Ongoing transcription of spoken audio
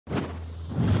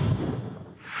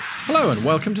Hello and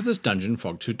welcome to this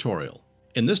DungeonFog tutorial.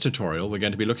 In this tutorial we're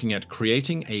going to be looking at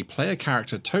creating a player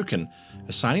character token,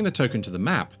 assigning the token to the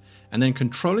map, and then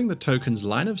controlling the token's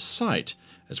line of sight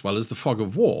as well as the fog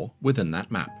of war within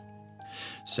that map.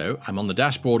 So I'm on the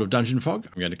dashboard of DungeonFog.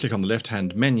 I'm going to click on the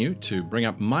left-hand menu to bring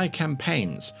up my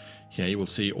campaigns. Here you will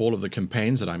see all of the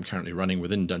campaigns that I'm currently running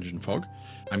within DungeonFog.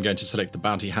 I'm going to select the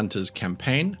Bounty Hunters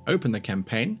campaign, open the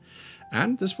campaign,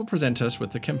 and this will present us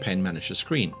with the campaign manager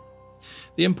screen.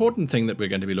 The important thing that we're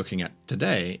going to be looking at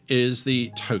today is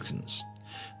the tokens.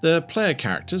 The player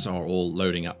characters are all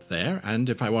loading up there, and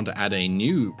if I want to add a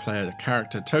new player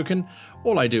character token,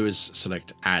 all I do is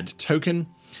select Add Token.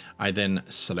 I then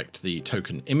select the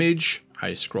token image.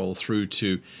 I scroll through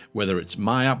to whether it's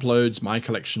My Uploads, My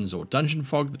Collections, or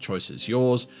DungeonFog. The choice is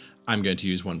yours. I'm going to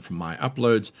use one from My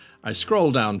Uploads. I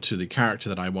scroll down to the character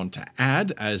that I want to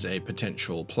add as a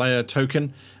potential player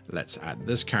token. Let's add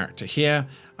this character here.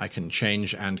 I can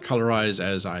change and colorize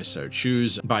as I so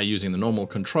choose by using the normal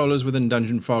controllers within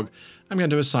DungeonFog. I'm going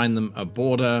to assign them a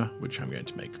border, which I'm going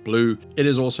to make blue. It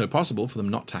is also possible for them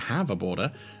not to have a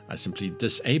border. I simply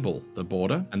disable the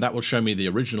border, and that will show me the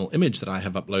original image that I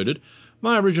have uploaded.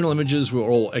 My original images were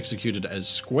all executed as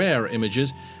square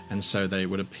images, and so they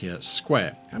would appear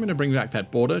square. I'm going to bring back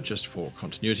that border just for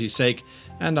continuity's sake,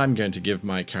 and I'm going to give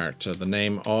my character the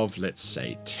name of, let's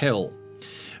say, Till.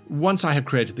 Once I have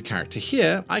created the character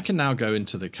here, I can now go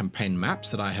into the campaign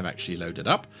maps that I have actually loaded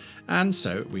up, and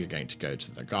so we are going to go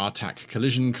to the Gartak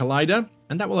Collision Collider,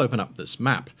 and that will open up this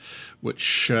map,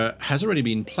 which has already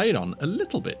been played on a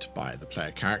little bit by the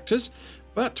player characters,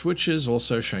 but which is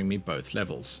also showing me both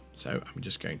levels. So I'm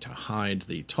just going to hide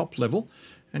the top level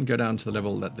and go down to the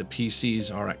level that the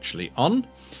PCs are actually on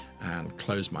and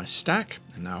close my stack.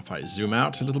 And now if I zoom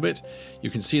out a little bit, you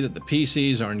can see that the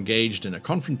PCs are engaged in a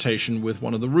confrontation with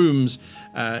one of the rooms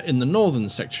in the northern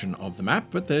section of the map,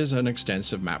 but there's an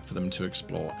extensive map for them to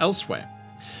explore elsewhere.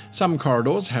 Some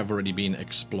corridors have already been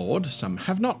explored, some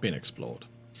have not been explored.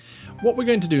 What we're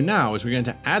going to do now is we're going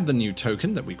to add the new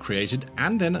token that we created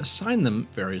and then assign them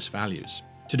various values.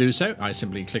 To do so, I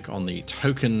simply click on the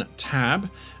Token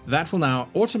tab. That will now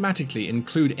automatically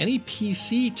include any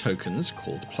PC tokens,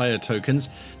 called player tokens,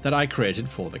 that I created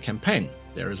for the campaign.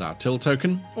 There is our Till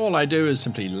token. All I do is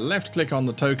simply left-click on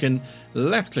the token,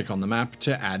 left-click on the map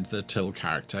to add the Till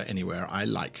character anywhere I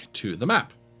like to the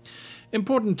map.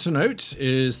 Important to note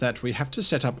is that we have to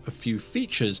set up a few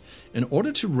features in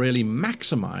order to really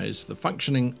maximize the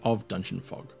functioning of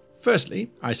DungeonFog. Firstly,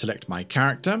 I select my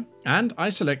character and I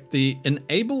select the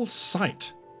Enable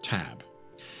Sight tab.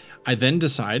 I then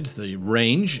decide the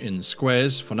range in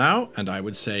squares for now, and I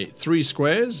would say 3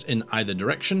 squares in either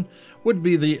direction would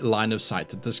be the line of sight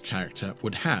that this character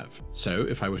would have. So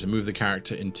if I were to move the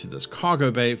character into this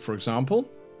cargo bay, for example,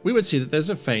 we would see that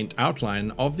there's a faint outline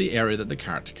of the area that the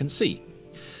character can see.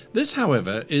 This,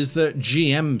 however, is the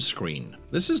GM screen.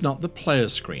 This is not the player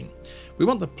screen. We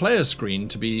want the player screen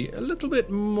to be a little bit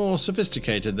more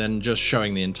sophisticated than just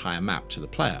showing the entire map to the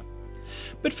player.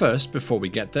 But first, before we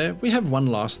get there, we have one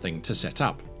last thing to set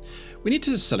up. We need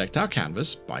to select our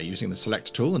canvas by using the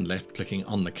Select tool and left-clicking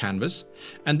on the canvas,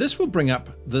 and this will bring up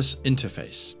this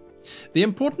interface. The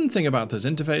important thing about this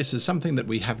interface is something that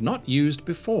we have not used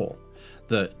before: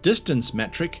 the distance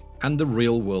metric and the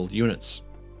real-world units.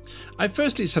 I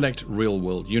firstly select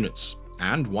real-world units,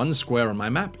 and 1 square on my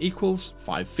map equals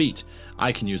 5 feet.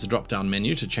 I can use the drop-down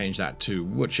menu to change that to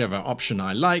whichever option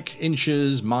I like: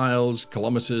 inches, miles,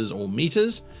 kilometers, or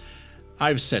meters.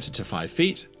 I've set it to 5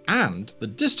 feet, and the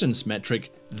distance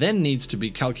metric then needs to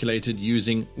be calculated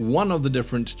using one of the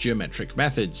different geometric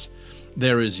methods.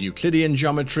 There is Euclidean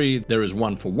Geometry, there is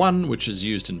 1 for 1, which is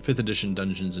used in 5th edition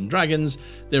Dungeons & Dragons,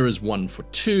 there is 1 for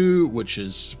 2, which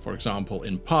is, for example,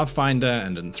 in Pathfinder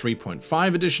and in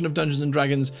 3.5 edition of Dungeons &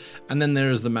 Dragons, and then there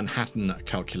is the Manhattan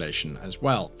calculation as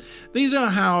well. These are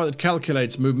how it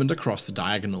calculates movement across the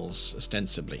diagonals,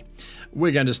 ostensibly.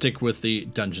 We're going to stick with the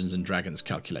Dungeons & Dragons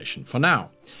calculation for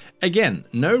now. Again,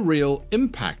 no real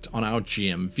impact on our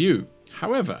GM view.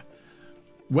 However,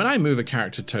 when I move a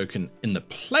character token in the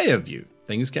player view,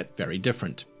 things get very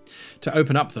different. To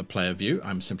open up the player view,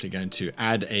 I'm simply going to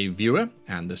add a viewer,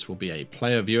 and this will be a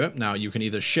player viewer. Now, you can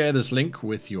either share this link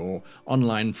with your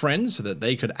online friends so that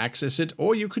they could access it,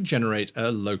 or you could generate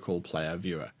a local player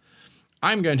viewer.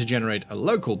 I'm going to generate a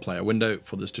local player window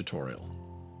for this tutorial.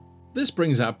 This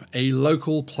brings up a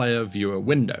local player viewer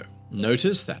window.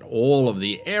 Notice that all of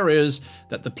the areas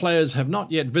that the players have not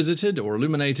yet visited or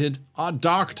illuminated are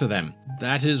dark to them.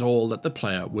 That is all that the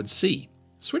player would see.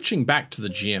 Switching back to the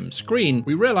GM screen,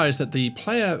 we realize that the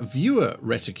player viewer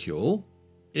reticule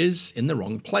is in the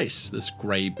wrong place. This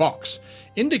grey box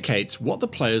indicates what the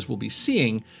players will be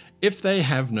seeing if they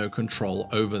have no control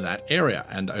over that area,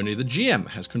 and only the GM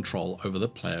has control over the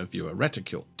player viewer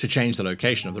reticule. To change the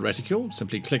location of the reticule,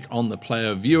 simply click on the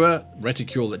player viewer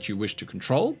reticule that you wish to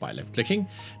control by left-clicking.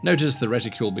 Notice the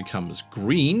reticule becomes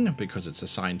green because it's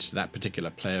assigned to that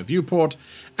particular player viewport,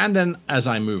 and then as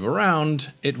I move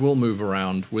around, it will move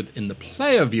around within the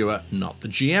player viewer, not the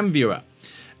GM viewer.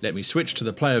 Let me switch to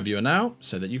the player viewer now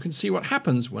so that you can see what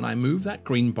happens when I move that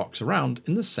green box around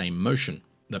in the same motion.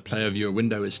 The player viewer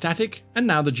window is static, and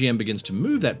now the GM begins to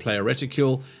move that player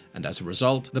reticule, and as a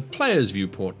result, the player's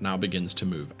viewport now begins to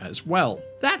move as well.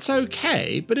 That's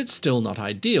okay, but it's still not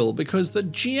ideal because the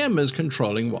GM is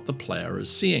controlling what the player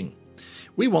is seeing.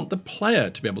 We want the player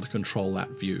to be able to control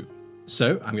that view.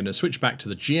 So I'm going to switch back to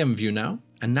the GM view now,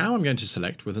 and now I'm going to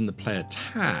select within the player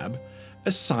tab,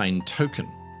 Assign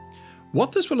Token.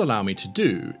 What this will allow me to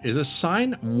do is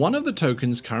assign one of the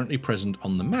tokens currently present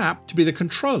on the map to be the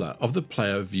controller of the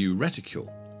player view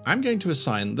reticule. I'm going to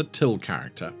assign the till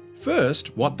character.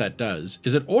 First, what that does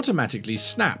is it automatically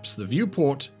snaps the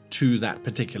viewport to that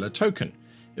particular token.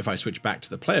 If I switch back to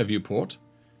the player viewport,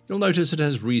 you'll notice it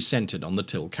has recentered on the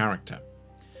till character.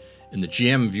 In the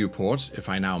GM viewport, if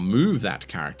I now move that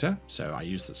character, so I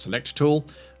use the select tool,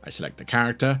 I select the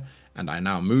character, and I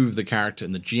now move the character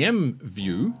in the GM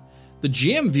view, the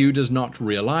GM view does not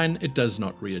realign, it does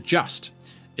not readjust.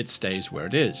 It stays where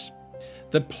it is.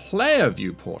 The player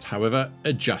viewport, however,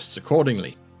 adjusts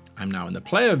accordingly. I'm now in the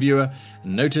player viewer,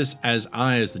 and notice as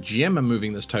the GM, am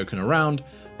moving this token around,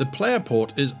 the player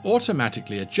port is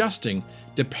automatically adjusting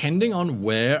depending on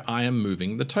where I am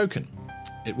moving the token.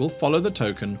 It will follow the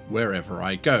token wherever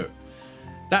I go.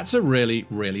 That's a really,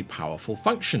 really powerful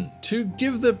function to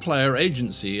give the player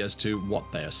agency as to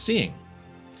what they are seeing.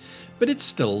 But it's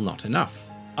still not enough.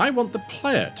 I want the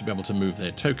player to be able to move their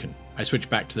token. I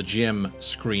switch back to the GM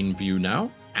screen view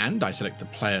now, and I select the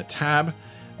player tab.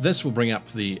 This will bring up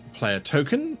the player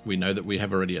token. We know that we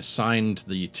have already assigned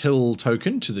the till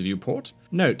token to the viewport.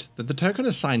 Note that the token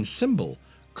assigned symbol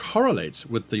correlates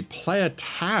with the player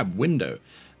tab window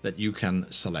that you can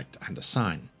select and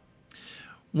assign.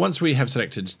 Once we have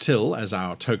selected till as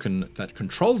our token that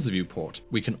controls the viewport,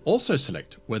 we can also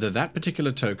select whether that particular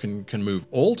token can move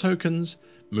all tokens,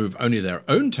 move only their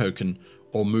own token,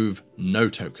 or move no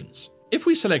tokens. If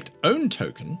we select own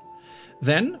token,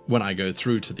 then when I go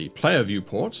through to the player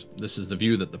viewport, this is the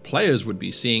view that the players would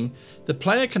be seeing, the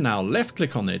player can now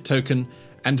left-click on their token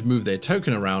and move their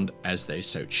token around as they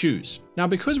so choose. Now,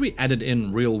 because we added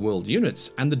in real-world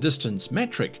units and the distance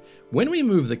metric, when we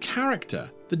move the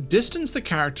character, the distance the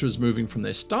character is moving from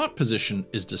their start position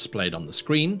is displayed on the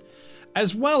screen,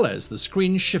 as well as the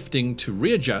screen shifting to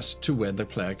readjust to where the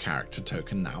player character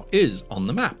token now is on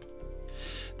the map.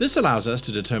 This allows us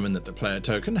to determine that the player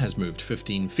token has moved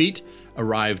 15 feet,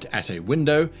 arrived at a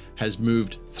window, has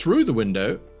moved through the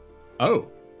window,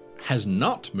 has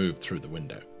not moved through the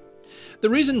window. The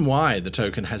reason why the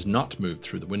token has not moved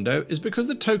through the window is because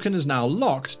the token is now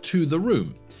locked to the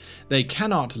room. They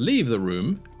cannot leave the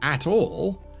room at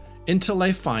all until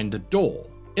they find a door.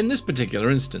 In this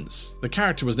particular instance, the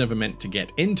character was never meant to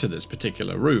get into this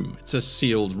particular room. It's a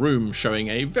sealed room showing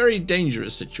a very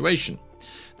dangerous situation.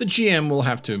 The GM will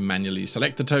have to manually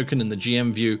select the token in the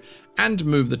GM view and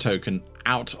move the token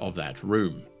out of that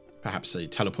room. Perhaps a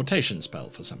teleportation spell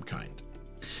for some kind.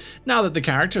 Now that the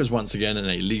character is once again in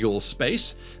a legal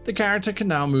space, the character can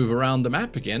now move around the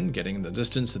map again, getting the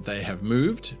distance that they have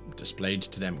moved, displayed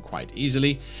to them quite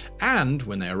easily, and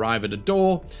when they arrive at a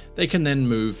door, they can then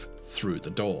move through the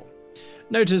door.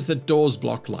 Notice that doors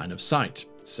block line of sight,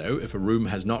 so if a room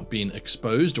has not been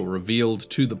exposed or revealed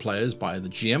to the players by the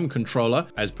GM controller,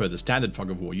 as per the standard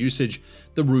Fog of War usage,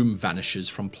 the room vanishes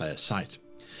from player sight.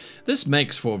 This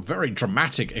makes for very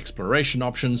dramatic exploration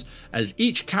options, as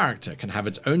each character can have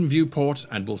its own viewport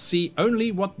and will see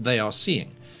only what they are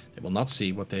seeing. They will not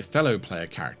see what their fellow player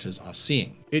characters are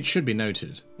seeing. It should be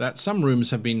noted that some rooms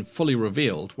have been fully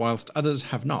revealed whilst others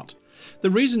have not.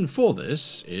 The reason for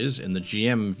this is, in the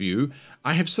GM view,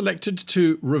 I have selected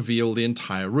to reveal the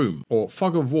entire room, or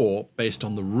Fog of War based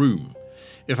on the room.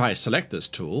 If I select this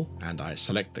tool, and I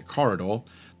select the corridor,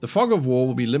 the Fog of War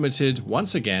will be limited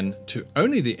once again to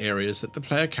only the areas that the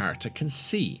player character can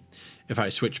see. If I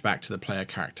switch back to the player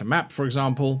character map, for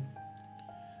example,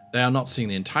 they are not seeing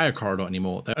the entire corridor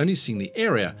anymore. They're only seeing the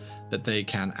area that they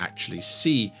can actually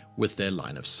see with their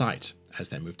line of sight. As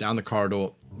they move down the corridor,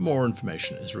 more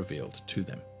information is revealed to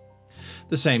them.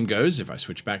 The same goes if I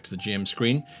switch back to the GM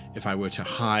screen. If I were to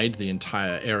hide the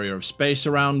entire area of space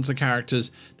around the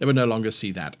characters, they would no longer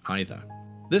see that either.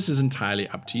 This is entirely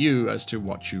up to you as to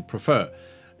what you prefer.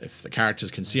 If the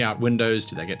characters can see out windows,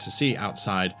 do they get to see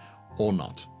outside or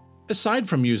not? Aside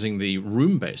from using the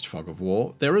room-based fog of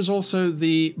war, there is also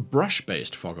the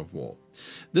brush-based fog of war.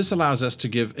 This allows us to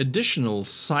give additional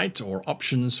sight or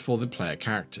options for the player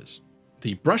characters.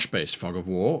 The brush-based fog of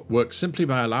war works simply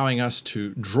by allowing us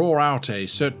to draw out a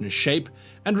certain shape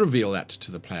and reveal that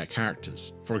to the player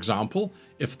characters. For example,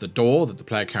 if the door that the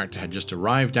player character had just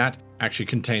arrived at actually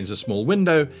contains a small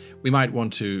window, we might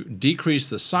want to decrease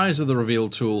the size of the reveal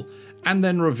tool and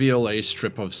then reveal a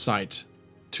strip of sight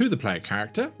to the player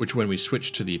character, which when we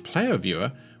switch to the player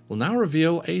viewer, will now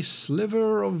reveal a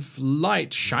sliver of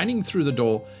light shining through the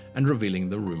door and revealing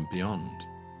the room beyond.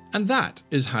 And that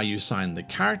is how you assign the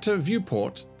character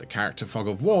viewport, the character fog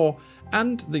of war,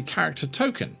 and the character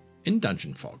token in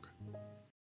DungeonFog.